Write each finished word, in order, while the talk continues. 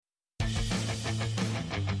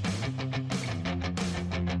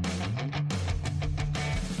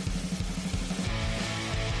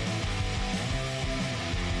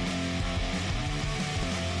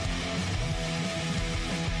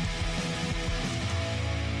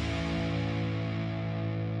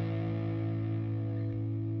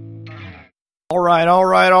All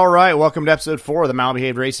right. Welcome to episode 4 of the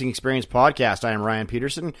Malbehaved Racing Experience podcast. I am Ryan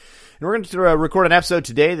Peterson, and we're going to record an episode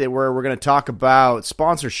today where we're going to talk about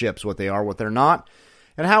sponsorships, what they are, what they're not,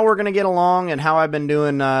 and how we're going to get along and how I've been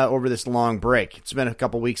doing over this long break. It's been a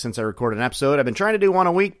couple weeks since I recorded an episode. I've been trying to do one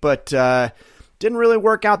a week, but didn't really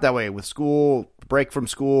work out that way with school, break from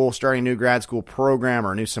school, starting a new grad school program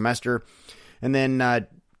or a new semester, and then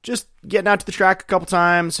just getting out to the track a couple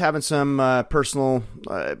times, having some personal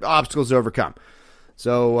obstacles to overcome.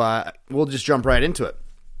 So we'll just jump right into it.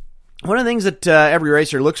 One of the things that every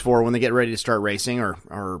racer looks for when they get ready to start racing,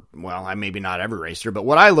 or maybe not every racer, but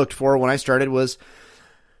what I looked for when I started was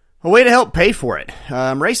a way to help pay for it.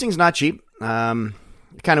 Racing's not cheap. I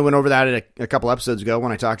kind of went over that a couple episodes ago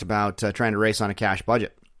when I talked about trying to race on a cash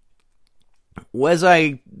budget. As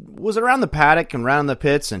I was around the paddock and around the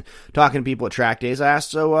pits and talking to people at track days, I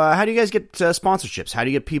asked, so how do you guys get sponsorships? How do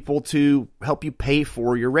you get people to help you pay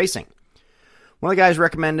for your racing? One of the guys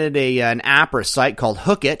recommended an app or a site called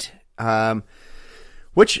Hookit,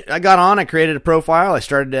 which I got on. I created a profile. I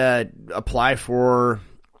started to apply for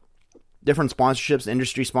different sponsorships,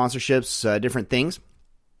 industry sponsorships, different things.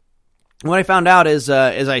 What I found out is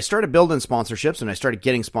as I started building sponsorships and I started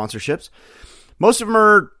getting sponsorships, most of them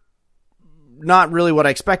are not really what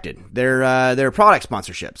I expected. They're product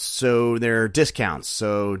sponsorships, so they're discounts.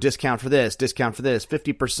 So discount for this, 50%,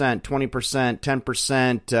 20%,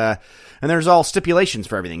 10%, and there's all stipulations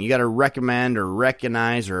for everything. You got to recommend or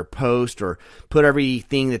recognize or post or put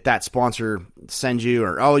everything that sponsor sends you,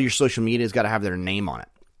 or all your social media has got to have their name on it.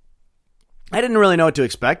 I didn't really know what to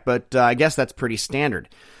expect, but I guess that's pretty standard.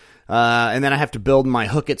 And then I have to build my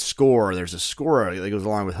Hookit score. There's a score that goes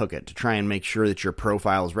along with Hookit to try and make sure that your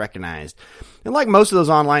profile is recognized. And like most of those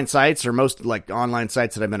online sites, or most like online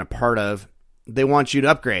sites that I've been a part of, they want you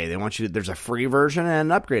to upgrade. There's a free version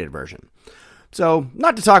and an upgraded version. So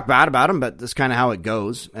not to talk bad about them, but that's kind of how it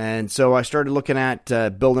goes. And so I started looking at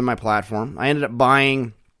building my platform. I ended up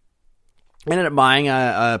buying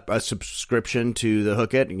a subscription to the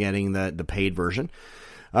Hookit and getting the paid version.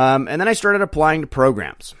 And then I started applying to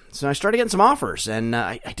programs. So I started getting some offers, and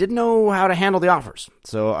I didn't know how to handle the offers.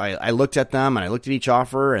 So I looked at them, and I looked at each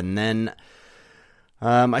offer, and then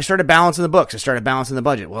I started balancing the books. I started balancing the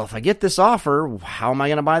budget. Well, if I get this offer, how am I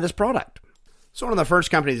going to buy this product? So one of the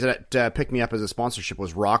first companies that picked me up as a sponsorship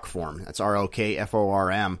was Rockform. That's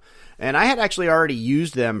ROKFORM. And I had actually already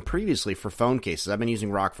used them previously for phone cases. I've been using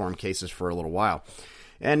Rockform cases for a little while.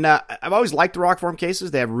 And I've always liked the Rockform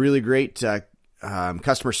cases. They have really great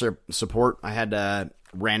customer support. I had a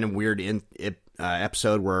random weird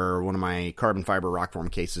episode where one of my carbon fiber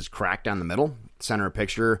Rockform cases cracked down the middle. Sent her a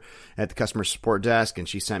picture at the customer support desk, and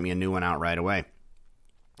she sent me a new one out right away.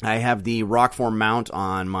 I have the Rockform mount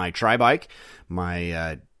on my tri-bike,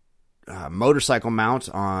 my motorcycle mount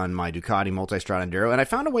on my Ducati Multistrada Enduro, and I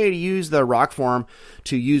found a way to use the Rockform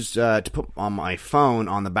to put on my phone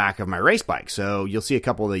on the back of my race bike. So you'll see a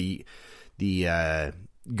couple of the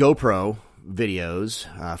GoPro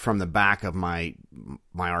videos from the back of my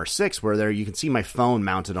R6 where there you can see my phone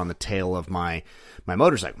mounted on the tail of my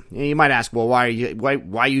motorcycle. You might ask, well, why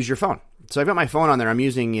use your phone? So I've got my phone on there. I'm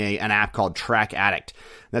using an app called Track Addict.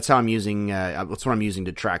 That's how I'm using. That's what I'm using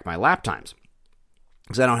to track my lap times.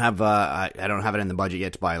 Because I don't have it in the budget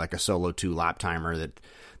yet to buy like a Solo 2 lap timer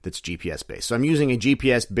that's GPS based. So I'm using a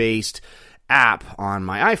GPS based app on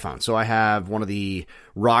my iPhone. So I have one of the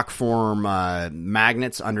Rockform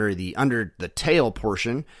magnets under the tail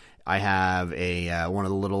portion. I have one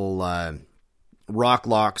of the little rock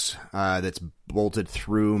locks that's bolted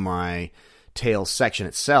through my tail section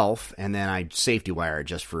itself, and then I safety wire it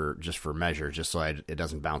just for measure, just so it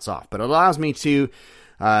doesn't bounce off. But it allows me to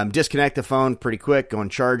disconnect the phone pretty quick, go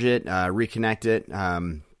and charge it, reconnect it.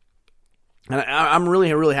 And I'm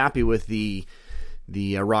really, really happy with the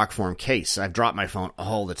Rockform case. I've dropped my phone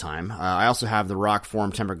all the time. I also have the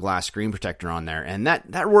Rockform tempered glass screen protector on there, and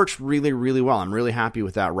that works really, really well. I'm really happy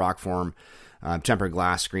with that Rockform tempered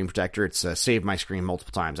glass screen protector. It's saved my screen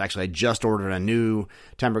multiple times. Actually, I just ordered a new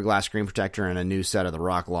tempered glass screen protector and a new set of the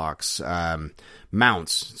RockLox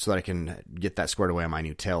mounts so that I can get that squared away on my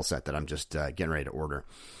new tail set that I'm just getting ready to order.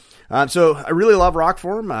 So I really love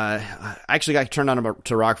Rockform. I actually got turned on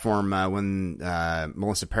to Rockform when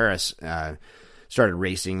Melissa Paris started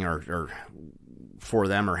racing or for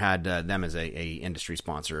them, or had them as a industry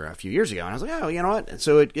sponsor a few years ago. And I was like, oh, you know what?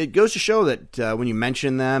 So it goes to show that when you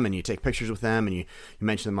mention them and you take pictures with them and you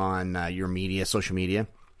mention them on your media, social media,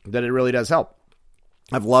 that it really does help.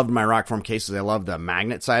 I've loved my Rockform cases. I love the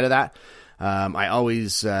magnet side of that. I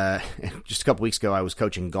always, just a couple weeks ago, I was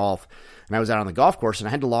coaching golf, and I was out on the golf course, and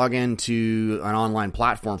I had to log into an online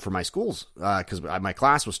platform for my schools because my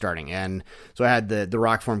class was starting. And so I had the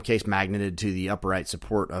Rockform case magneted to the upright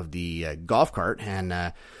support of the golf cart.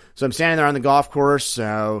 And so I'm standing there on the golf course,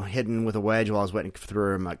 hitting with a wedge while I was waiting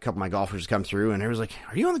for a couple of my golfers to come through. And they was like,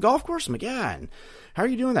 "Are you on the golf course?" I'm like, "Yeah." And how are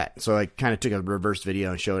you doing that? So I kind of took a reverse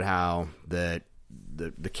video and showed how the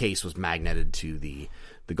case was magneted to the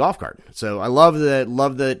golf cart. So I love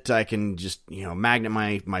that I can just, magnet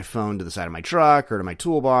my phone to the side of my truck or to my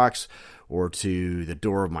toolbox or to the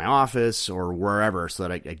door of my office or wherever, so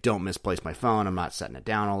that I don't misplace my phone. I'm not setting it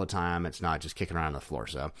down all the time. It's not just kicking around on the floor.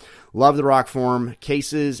 So love the Rockform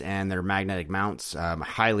cases and their magnetic mounts. I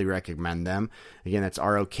highly recommend them. Again, that's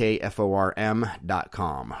ROKFORM.com,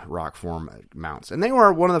 Rockform mounts. And they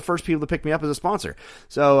were one of the first people to pick me up as a sponsor.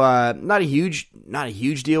 So not a huge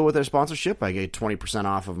deal with their sponsorship. I get 20%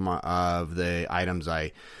 off of the items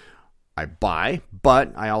I buy,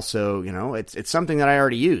 but I also, it's something that I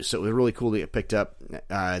already use. So it was really cool to get picked up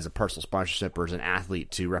as a personal sponsorship or as an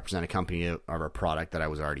athlete to represent a company or a product that I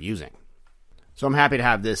was already using. So I'm happy to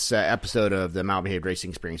have this episode of the Malbehaved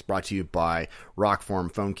Racing Experience brought to you by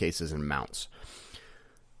Rockform phone cases and mounts.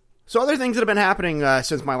 So other things that have been happening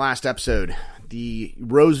since my last episode, the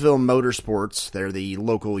Roseville Motorsports, they're the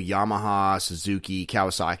local Yamaha, Suzuki,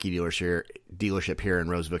 Kawasaki dealership here in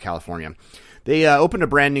Roseville, California. They opened a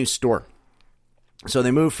brand new store. So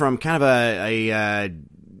they moved from kind of a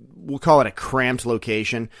we'll call it a cramped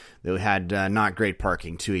location that had not great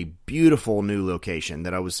parking to a beautiful new location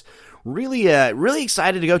that I was really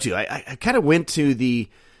excited to go to. I kind of went to the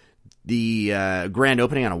grand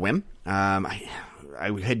opening on a whim. I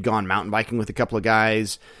had gone mountain biking with a couple of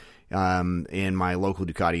guys in my local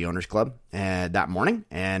Ducati owners club that morning,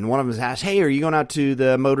 and one of them asked, "Hey, are you going out to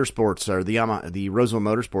the motorsports or the Roseville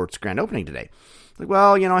Motorsports grand opening today?" Like,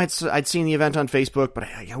 well, I'd seen the event on Facebook, but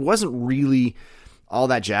I wasn't really all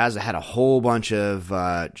that jazzed. I had a whole bunch of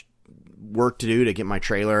work to do to get my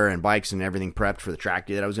trailer and bikes and everything prepped for the track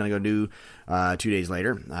day that I was going to go do 2 days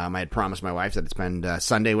later. I had promised my wife that I'd spend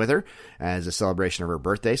Sunday with her as a celebration of her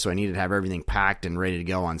birthday, so I needed to have everything packed and ready to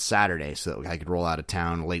go on Saturday so that I could roll out of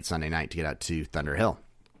town late Sunday night to get out to Thunder Hill.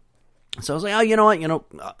 So I was like, oh, you know what,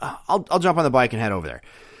 I'll jump on the bike and head over there.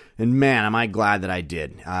 And man, am I glad that I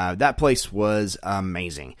did. That place was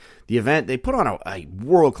amazing. The event, they put on a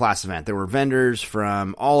world-class event. There were vendors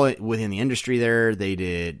from all within the industry there.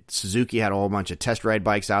 Suzuki had a whole bunch of test ride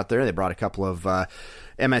bikes out there. They brought a couple of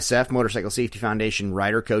MSF, Motorcycle Safety Foundation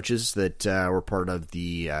rider coaches that were part of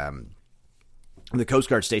the Coast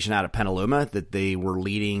Guard station out of Petaluma, that they were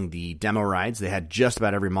leading the demo rides. They had just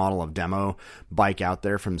about every model of demo bike out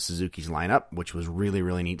there from Suzuki's lineup, which was really,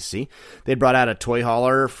 really neat to see. They brought out a toy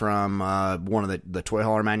hauler from one of the toy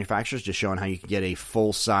hauler manufacturers, just showing how you could get a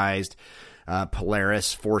full-sized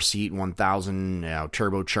Polaris 4-seat 1000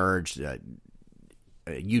 turbocharged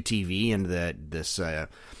UTV into this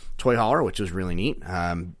toy hauler, which was really neat.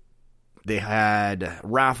 They had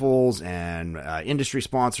raffles and industry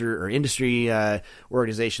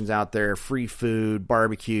organizations out there, free food,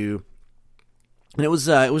 barbecue, and it was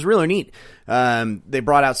really neat. They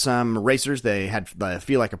brought out some racers. They had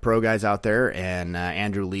Feel Like a Pro guys out there, and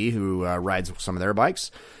Andrew Lee, who rides some of their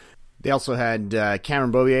bikes. They also had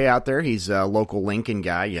Cameron Bovier out there. He's a local Lincoln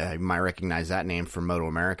guy. You might recognize that name from Moto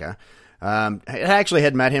America. I actually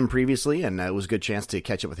had met him previously, and it was a good chance to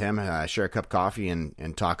catch up with him, share a cup of coffee,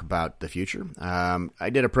 and talk about the future.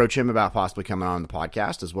 I did approach him about possibly coming on the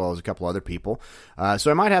podcast, as well as a couple other people.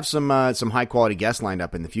 So I might have some high-quality guests lined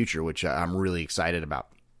up in the future, which I'm really excited about.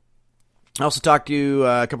 I also talked to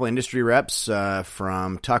a couple of industry reps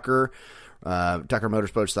from Tucker,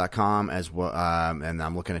 TuckerMotorsports.com as well, and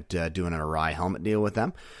I'm looking at doing an Arai helmet deal with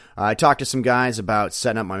them. I talked to some guys about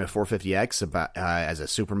setting up my 450X as a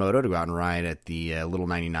supermoto to go out and ride at the Little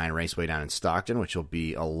 99 Raceway down in Stockton, which will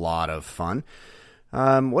be a lot of fun.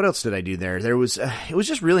 What else did I do there? It was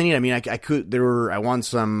just really neat. I mean, I won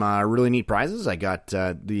some really neat prizes. I got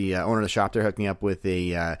the owner of the shop there hooked me up with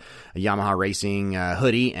a Yamaha Racing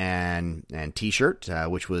hoodie and t-shirt,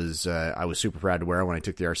 which was I was super proud to wear when I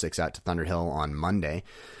took the R6 out to Thunder Hill on Monday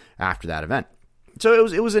after that event. So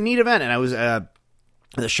it was a neat event, and I was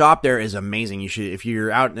the shop there is amazing. You should, if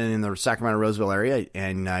you're out in the Sacramento Roseville area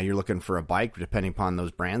and you're looking for a bike, depending upon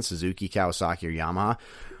those brands, Suzuki, Kawasaki, or Yamaha.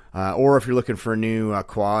 Or if you're looking for a new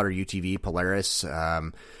quad or UTV, Polaris,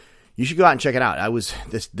 You should go out and check it out.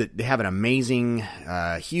 They have an amazing,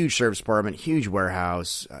 huge service department, huge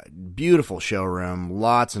warehouse, beautiful showroom,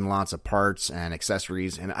 lots and lots of parts and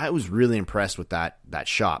accessories, and I was really impressed with that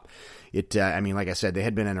shop. Like I said, they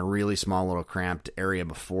had been in a really small little cramped area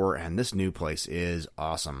before, and this new place is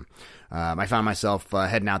awesome. I found myself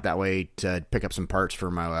heading out that way to pick up some parts for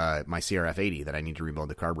my CRF 80 that I need to rebuild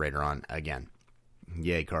the carburetor on again.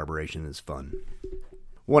 Yay, carburation is fun.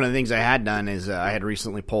 One of the things I had done is I had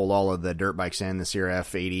recently pulled all of the dirt bikes in, the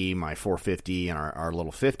CRF 80, my 450, and our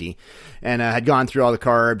little 50, and I had gone through all the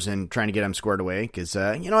carbs and trying to get them squared away because,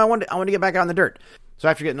 I wanted to get back out in the dirt. So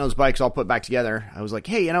after getting those bikes all put back together, I was like,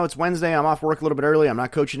 hey, it's Wednesday. I'm off work a little bit early. I'm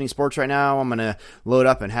not coaching any sports right now. I'm going to load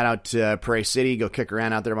up and head out to Prairie City, go kick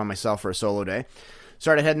around out there by myself for a solo day.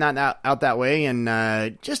 Started heading out that way, and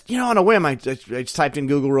just, on a whim, I just typed in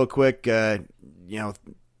Google real quick,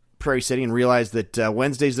 Prairie City, and realized that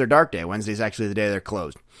Wednesday's their dark day. Wednesday's actually the day they're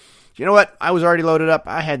closed. You know what? I was already loaded up.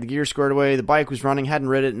 I had the gear squared away. The bike was running. Hadn't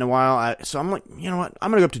rid it in a while. So I'm like, you know what? I'm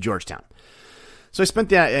going to go up to Georgetown. So I spent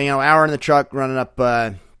the hour in the truck running up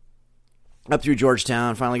through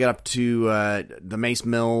Georgetown. Finally got up to the Mace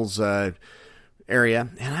Mills area,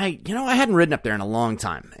 and I hadn't ridden up there in a long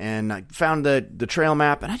time. And I found the trail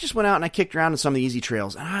map, and I just went out and I kicked around in some of the easy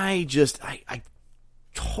trails, and I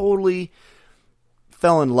totally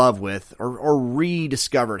fell in love with or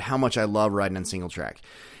rediscovered how much I love riding on single track.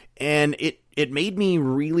 And it made me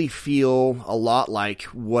really feel a lot like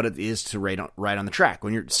what it is to ride on the track.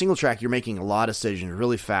 When you're single track, you're making a lot of decisions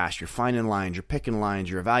really fast. You're finding lines, you're picking lines,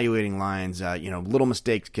 you're evaluating lines. Little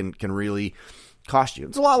mistakes can really cost you.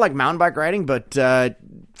 It's a lot like mountain bike riding, but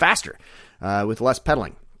faster with less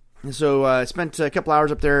pedaling. And so I spent a couple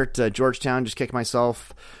hours up there at Georgetown, just kicking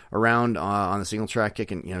myself around on the single track,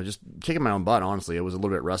 just kicking my own butt, honestly. It was a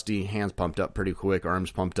little bit rusty, hands pumped up pretty quick,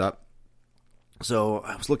 arms pumped up. So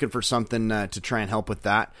I was looking for something to try and help with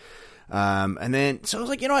that. And then, so I was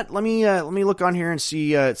like, you know what, let me look on here and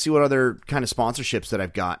see what other kind of sponsorships that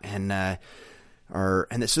I've got. So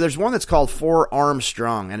there's one that's called 4 Arm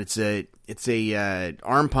Strong, and it's a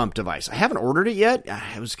arm pump device. I haven't ordered it yet.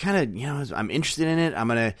 I was kind of, I'm interested in it. I'm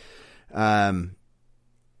gonna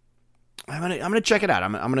check it out.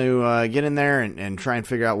 I'm gonna get in there and try and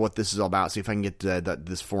figure out what this is all about. See if I can get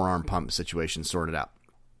this forearm pump situation sorted out.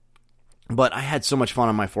 But I had so much fun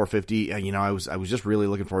on my 450. I was just really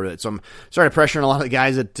looking forward to it. So I'm started pressuring a lot of the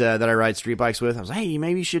guys that I ride street bikes with. I was like, hey,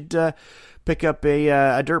 maybe you should pick up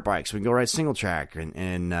a dirt bike so we can go ride single track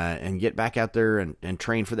and get back out there and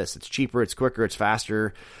train for this. It's cheaper, it's quicker, it's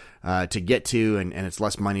faster to get to, and it's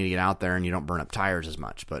less money to get out there, and you don't burn up tires as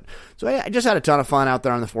much. So I just had a ton of fun out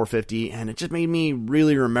there on the 450, and it just made me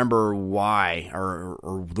really remember why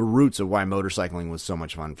or the roots of why motorcycling was so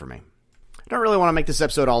much fun for me. I don't really want to make this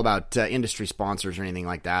episode all about industry sponsors or anything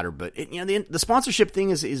like that, but the sponsorship thing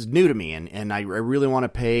is new to me, and I really want to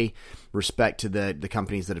pay respect to the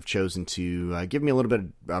companies that have chosen to give me a little bit of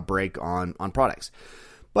a break on products.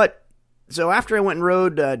 But so after I went and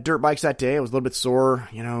rode dirt bikes that day, I was a little bit sore,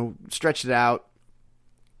 stretched it out.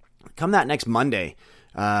 Come that next Monday,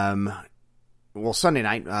 Sunday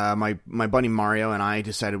night, my buddy Mario and I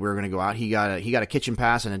decided we were going to go out. He got a kitchen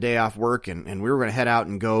pass and a day off work, and we were going to head out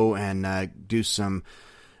and go and do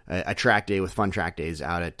a track day with Fun Track Days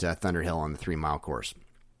out at Thunder Hill on the 3-mile course.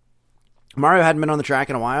 Mario hadn't been on the track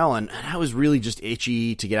in a while, and I was really just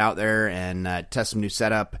itchy to get out there and test some new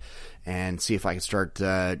setup and see if I could start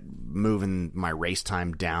moving my race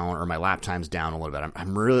time down or my lap times down a little bit.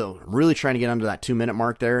 I'm really trying to get under that 2-minute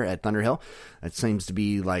mark there at Thunder Hill. That seems to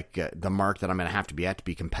be like the mark that I'm going to have to be at to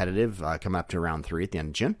be competitive, coming up to round 3 at the end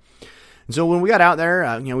of June. And so when we got out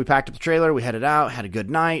there, we packed up the trailer, we headed out, had a good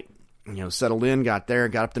night, settled in, got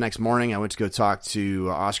up the next morning. I went to go talk to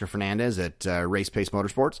Oscar Fernandez at Race Pace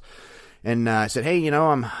Motorsports. And I said, hey,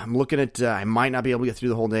 I'm looking at, I might not be able to get through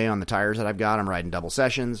the whole day on the tires that I've got. I'm riding double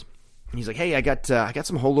sessions. And he's like, hey, I got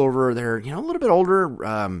some holdover there, a little bit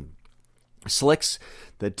older slicks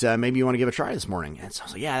that maybe you want to give a try this morning. And so I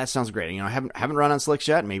was like, yeah, that sounds great. I haven't run on slicks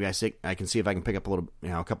yet. Maybe I can see if I can pick up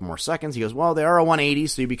a couple more seconds. He goes, well, they are a 180,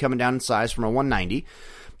 so you'd be coming down in size from a 190.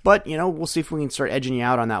 But, we'll see if we can start edging you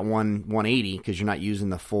out on that 180 because you're not using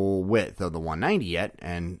the full width of the 190 yet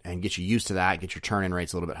and get you used to that, get your turn-in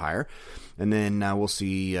rates a little bit higher. And then we'll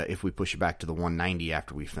see if we push you back to the 190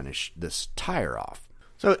 after we finish this tire off.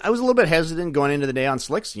 So I was a little bit hesitant going into the day on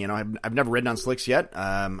slicks. I've never ridden on slicks yet.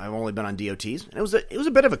 I've only been on DOTs. And it was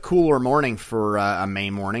a bit of a cooler morning for a May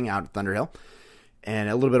morning out at Thunder Hill. And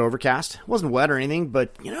a little bit overcast. It wasn't wet or anything,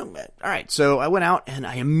 but, all right. So I went out and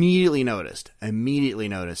I immediately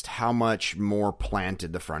noticed how much more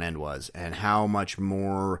planted the front end was and how much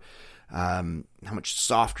more how much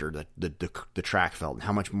softer the track felt, and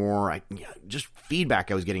how much more just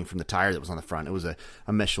feedback I was getting from the tire that was on the front. It was a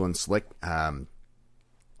Michelin slick, and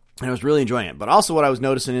I was really enjoying it. But also what I was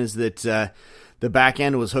noticing is that the back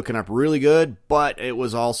end was hooking up really good, but it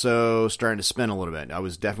was also starting to spin a little bit. I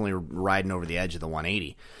was definitely riding over the edge of the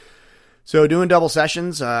 180. So doing double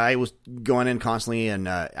sessions, I was going in constantly and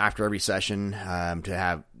after every session to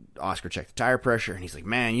have Oscar check the tire pressure, and he's like,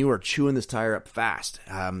 man, you are chewing this tire up fast.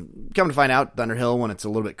 Come to find out, Thunderhill, when it's a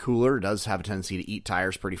little bit cooler, does have a tendency to eat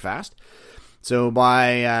tires pretty fast. So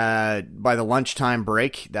by the lunchtime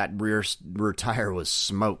break, that rear tire was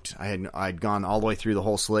smoked. I'd gone all the way through the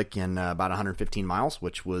whole slick in about 115 miles,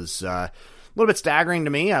 which was a little bit staggering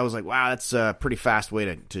to me. I was like, wow, that's a pretty fast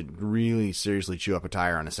way to really seriously chew up a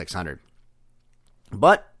tire on a 600.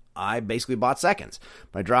 But I basically bought seconds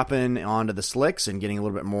by dropping onto the slicks and getting a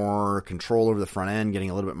little bit more control over the front end, getting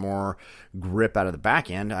a little bit more grip out of the back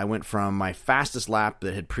end. I went from my fastest lap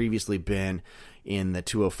that had previously been in the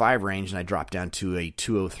 205 range, and I dropped down to a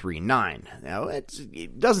 203.9. Now,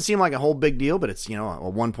 it doesn't seem like a whole big deal, but it's, a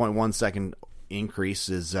 1.1 second increase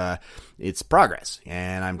is it's progress,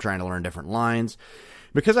 and I'm trying to learn different lines.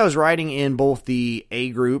 Because I was riding in both the A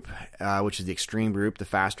group, which is the extreme group, the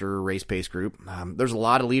faster race pace group, there's a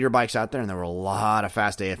lot of leader bikes out there, and there were a lot of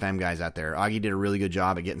fast AFM guys out there. Augie did a really good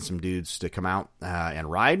job at getting some dudes to come out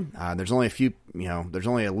and ride. There's only there's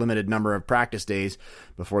only a limited number of practice days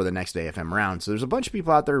before the next AFM round. So there's a bunch of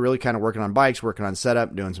people out there really kind of working on bikes, working on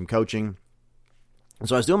setup, doing some coaching.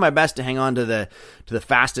 So I was doing my best to hang on to the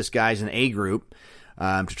fastest guys in A group,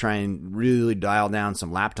 to try and really dial down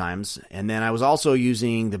some lap times. And then I was also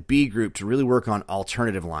using the B group to really work on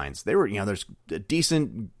alternative lines. They were, there's a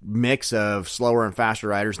decent mix of slower and faster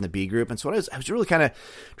riders in the B group. And so I was really kind of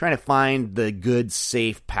trying to find the good,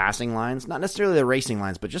 safe passing lines, not necessarily the racing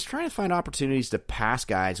lines, but just trying to find opportunities to pass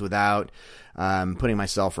guys without putting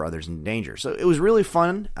myself or others in danger. So it was really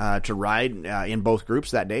fun to ride in both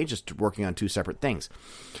groups that day, just working on two separate things.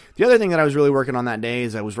 The other thing that I was really working on that day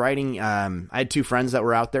is I was riding, I had two friends that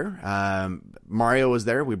were out there. Mario was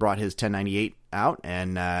there. We brought his 1098 out,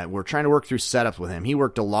 and we're trying to work through setups with him. He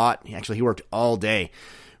worked a lot. He worked all day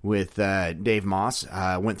with Dave Moss.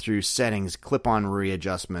 Went through settings, clip-on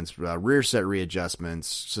readjustments, rear set readjustments,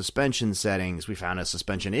 suspension settings. We found a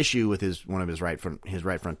suspension issue with his right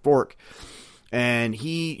front fork, and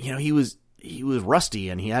he was rusty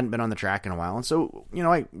and he hadn't been on the track in a while. And so,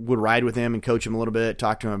 I would ride with him and coach him a little bit,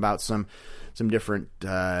 talk to him about some different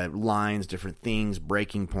lines, different things,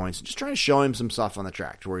 breaking points, just trying to show him some stuff on the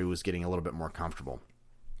track to where he was getting a little bit more comfortable.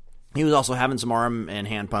 He was also having some arm and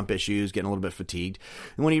hand pump issues, getting a little bit fatigued.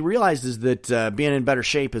 And what he realized is that being in better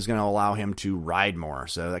shape is going to allow him to ride more.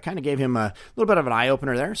 So that kind of gave him a little bit of an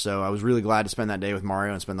eye-opener there. So I was really glad to spend that day with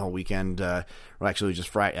Mario and spend the whole weekend, or actually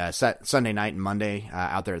just Sunday night and Monday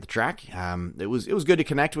out there at the track. It was good to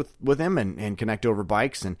connect with him and connect over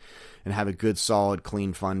bikes and have a good, solid,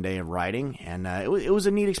 clean, fun day of riding. And it was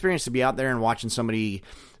a neat experience to be out there and watching somebody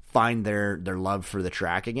find their love for the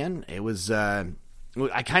track again. It was...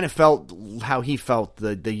 I kind of felt how he felt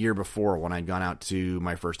the year before when I'd gone out to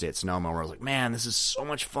my first day at Sonoma, where I was like, man, this is so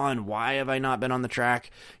much fun. Why have I not been on the track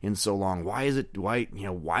in so long? I've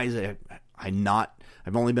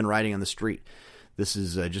only been riding on the street. This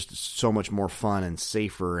is just so much more fun and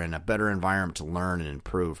safer and a better environment to learn and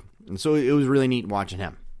improve. And so it was really neat watching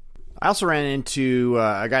him. I also ran into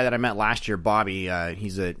a guy that I met last year, Bobby.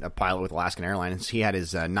 He's a pilot with Alaskan Airlines. He had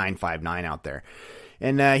his 959 out there.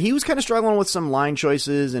 And he was kind of struggling with some line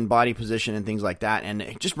choices and body position and things like that.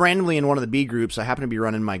 And just randomly in one of the B groups, I happened to be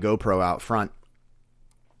running my GoPro out front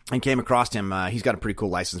and came across him. He's got a pretty cool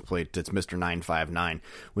license plate. It's Mr. 959,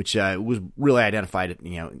 which was really identified,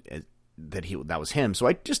 that was him. So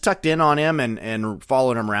I just tucked in on him and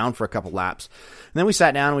followed him around for a couple laps. And then we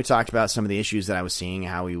sat down and we talked about some of the issues that I was seeing,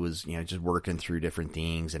 how he was, just working through different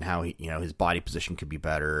things and how he, his body position could be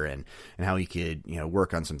better and how he could,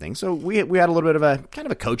 work on some things. So we had a little bit of a kind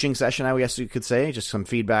of a coaching session, I guess you could say, just some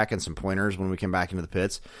feedback and some pointers when we came back into the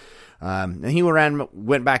pits. And he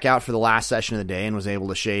went back out for the last session of the day and was able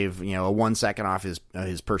to shave, a 1 second off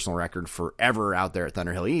his personal record forever out there at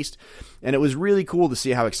Thunderhill East. And it was really cool to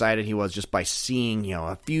see how excited he was just by seeing,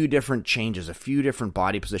 a few different changes, a few different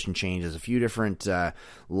body position changes, a few different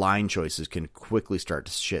line choices can quickly start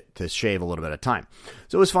to shave a little bit of time.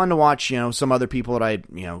 So it was fun to watch, some other people that I,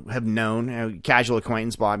 have known, casual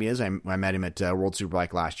acquaintance Bobby is. I met him at World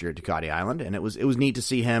Superbike last year at Ducati Island, and it was neat to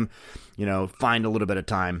see him, find a little bit of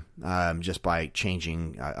time just by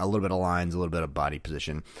changing a little bit of lines, a little bit of body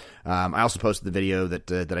position. I also posted the video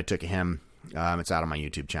that I took of him. It's out on my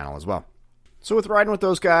YouTube channel as well. So with riding with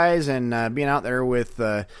those guys and being out there with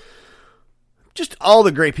just all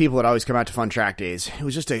the great people that always come out to fun track days.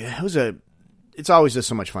 It's always just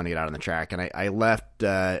so much fun to get out on the track. And I left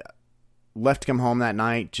to come home that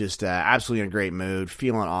night, just absolutely in a great mood,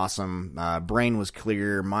 feeling awesome. Brain was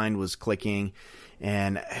clear, mind was clicking,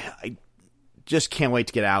 and I just can't wait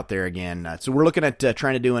to get out there again. So we're looking at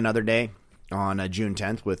trying to do another day on June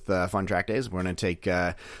 10th with Fun Track Days. We're going to take,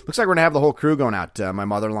 looks like we're going to have the whole crew going out. My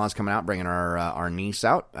mother-in-law's coming out, bringing our niece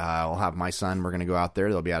out. We'll have my son. We're going to go out there.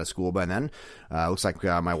 They'll be out of school by then. Looks like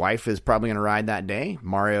my wife is probably going to ride that day.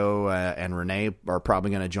 Mario and Renee are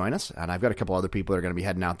probably going to join us. And I've got a couple other people that are going to be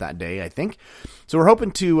heading out that day, I think. So we're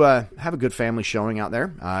hoping to have a good family showing out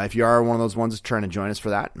there. If you are one of those ones that's trying to join us for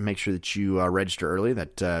that, make sure that you register early.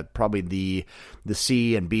 That probably the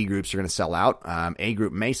C and B groups are going to sell out. A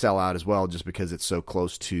group may sell out as well, just because it's so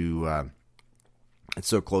close to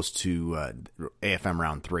AFM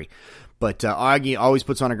round 3. But Augie always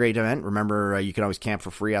puts on a great event. Remember, you can always camp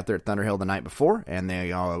for free out there at Thunderhill the night before, and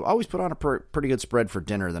they always put on a pretty good spread for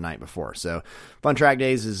dinner the night before. So Fun Track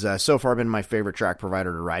Days has so far been my favorite track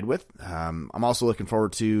provider to ride with. I'm also looking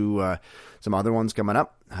forward to some other ones coming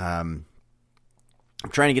up. I'm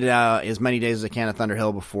trying to get it out as many days as I can at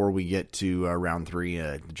Thunderhill before we get to round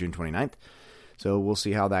 3, June 29th. So we'll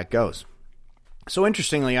see how that goes. So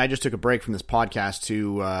interestingly, I just took a break from this podcast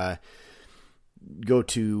to go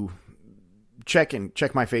to check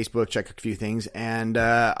my Facebook, check a few things, and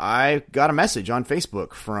I got a message on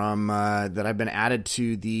Facebook from that I've been added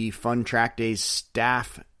to the Fun Track Days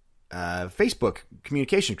staff Facebook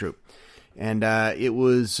communication group. And it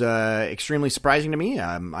was extremely surprising to me.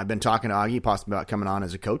 I've been talking to Augie possibly about coming on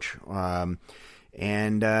as a coach,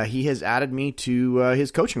 and he has added me to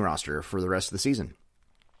his coaching roster for the rest of the season.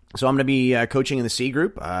 So I'm going to be coaching in the C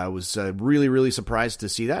group. I was really, really surprised to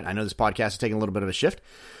see that. I know this podcast is taking a little bit of a shift.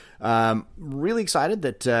 Really excited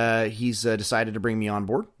that he's decided to bring me on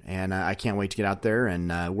board, and I can't wait to get out there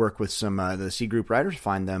and work with some the C group riders,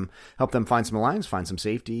 help them find some lines, find some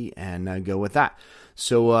safety, and go with that.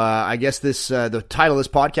 So I guess the title of this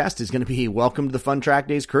podcast is going to be "Welcome to the Fun Track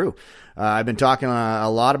Days crew." I've been talking a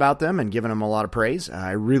lot about them and giving them a lot of praise.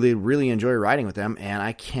 I really, really enjoy riding with them, and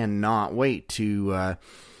I cannot wait to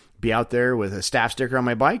be out there with a staff sticker on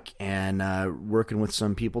my bike and working with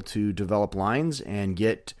some people to develop lines and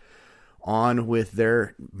get on with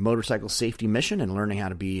their motorcycle safety mission and learning how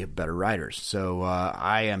to be better riders. So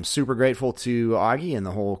I am super grateful to Augie and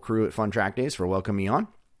the whole crew at Fun Track Days for welcoming me on.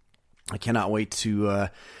 I cannot wait to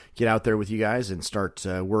get out there with you guys and start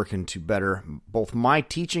working to better both my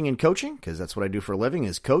teaching and coaching, because that's what I do for a living,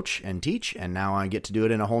 is coach and teach, and now I get to do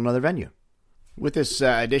it in a whole nother venue. With this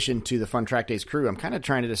addition to the Fun Track Days crew, I'm kind of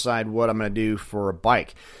trying to decide what I'm going to do for a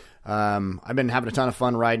bike. I've been having a ton of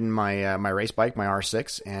fun riding my race bike, my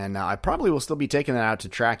R6, and I probably will still be taking that out to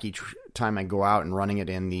track each time I go out and running it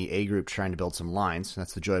in the A group, trying to build some lines.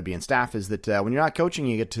 That's the joy of being staff, is that when you're not coaching,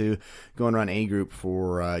 you get to go and run A group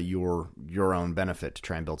for your own benefit to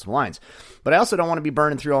try and build some lines. But I also don't want to be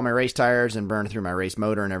burning through all my race tires and burning through my race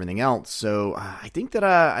motor and everything else. So I think that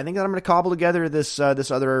I'm going to cobble together this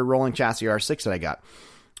other rolling chassis R6 that I got.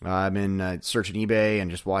 I've been searching eBay and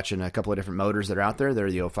just watching a couple of different motors that are out there.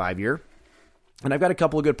 They're the 05 year. And I've got a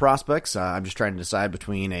couple of good prospects. I'm just trying to decide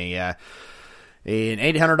between an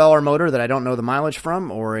 $800 motor that I don't know the mileage from,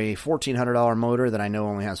 or a $1,400 motor that I know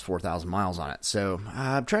only has 4,000 miles on it. So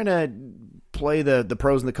I'm trying to play the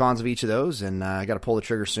pros and the cons of each of those, and I got to pull the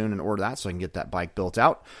trigger soon and order that so I can get that bike built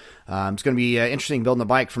out. It's going to be interesting building the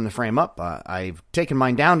bike from the frame up. I've taken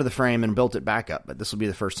mine down to the frame and built it back up, but this will be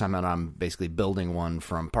the first time that I'm basically building one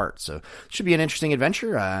from parts. So it should be an interesting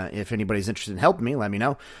adventure. If anybody's interested in helping me, let me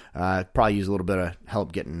know. Probably use a little bit of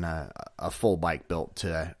help getting a full bike built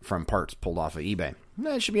from parts pulled off of eBay.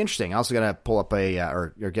 It should be interesting. I also got to pull up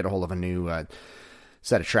or get a hold of a new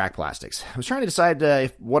set of track plastics. I was trying to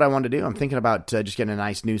decide what I wanted to do. I'm thinking about just getting a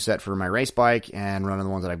nice new set for my race bike and running the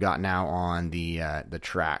ones that I've got now on the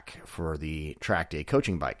track for the track day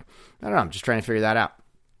coaching bike. I don't know. I'm just trying to figure that out.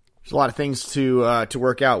 There's a lot of things to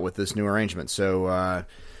work out with this new arrangement. So,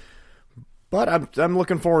 but I'm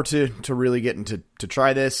looking forward to really getting to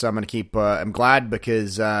try this. I'm going to keep. I'm glad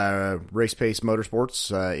because Race Pace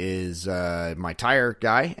Motorsports is my tire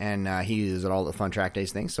guy, and he is at all the Fun Track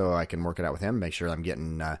Days things, so I can work it out with him. Make sure I'm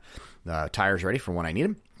getting tires ready for when I need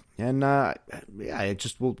them. And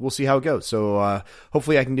we'll see how it goes. So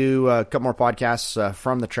hopefully I can do a couple more podcasts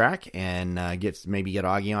from the track and get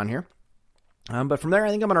Augie on here. But from there, I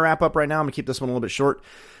think I'm going to wrap up right now. I'm going to keep this one a little bit short.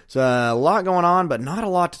 It's a lot going on, but not a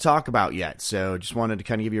lot to talk about yet. So just wanted to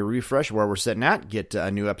kind of give you a refresh of where we're sitting at, get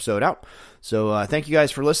a new episode out. So thank you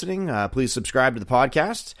guys for listening. Please subscribe to the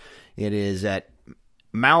podcast. It is at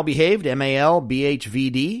Malbehaved,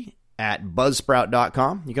 MALBHVD, at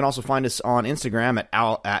buzzsprout.com. You can also find us on Instagram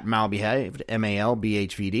at Malbehaved,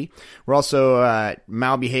 MALBHVD. We're also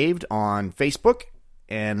Malbehaved on Facebook.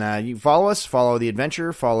 And you follow us, follow the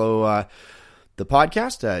adventure, follow the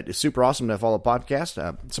podcast. It's super awesome to follow the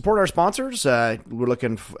podcast. Support our sponsors. We're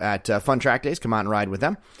looking at Fun Track Days. Come out and ride with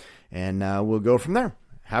them. And we'll go from there.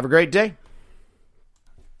 Have a great day.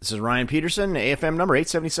 This is Ryan Peterson, AFM number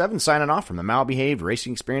 877, signing off from the Malbehaved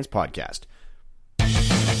Racing Experience Podcast.